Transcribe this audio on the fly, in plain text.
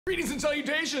Greetings and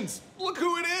salutations. Look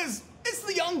who it is. It's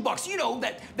the Young Bucks. You know,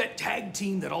 that tag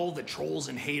team that all the trolls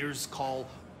and haters call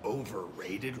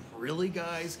overrated. Really,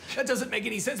 guys? That doesn't make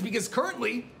any sense because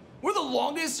currently, we're the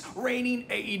longest reigning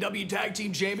AEW tag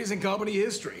team champions in company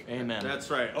history. Amen. That's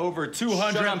right. Over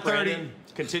 230.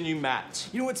 Continue, Matt.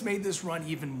 You know what's made this run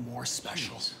even more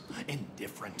special and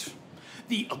different?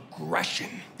 The aggression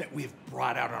that we've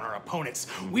brought out on our opponents.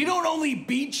 We don't only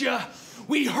beat you,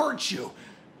 we hurt you.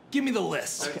 Give me the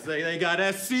list. They got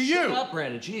SCU. Shut up,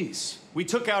 Brandon. Jeez. We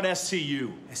took out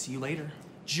SCU. I see you later.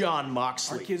 John Our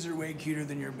Moxley. kids are way cuter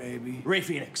than your baby. Ray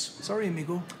Phoenix. Sorry,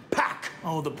 amigo. Pac.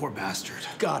 Oh, the poor bastard.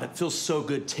 God, it feels so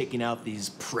good taking out these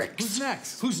pricks. Who's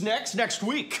next? Who's next? Next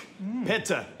week.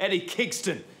 Penta, Eddie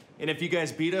Kingston. And if you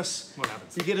guys beat us, What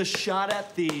happens? you get a shot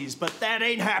at these, but that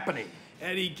ain't happening.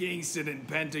 Eddie Kingston and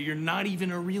Penta, you're not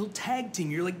even a real tag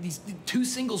team. You're like these two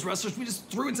singles wrestlers we just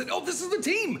threw and said, oh, this is the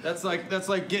team. That's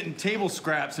like getting table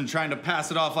scraps and trying to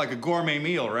pass it off like a gourmet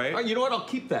meal, right? All right, you know what? I'll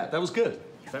keep that. That was good.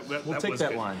 We'll take was that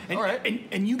good. line. And, All right.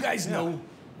 And you guys know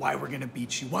why we're gonna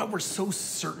beat you, why we're so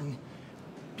certain.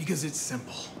 Because it's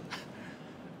simple.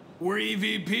 We're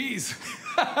EVPs.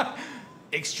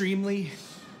 Extremely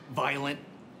violent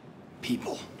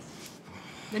people.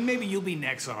 And maybe you'll be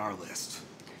next on our list.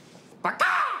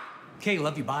 Okay,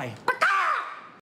 love you, bye.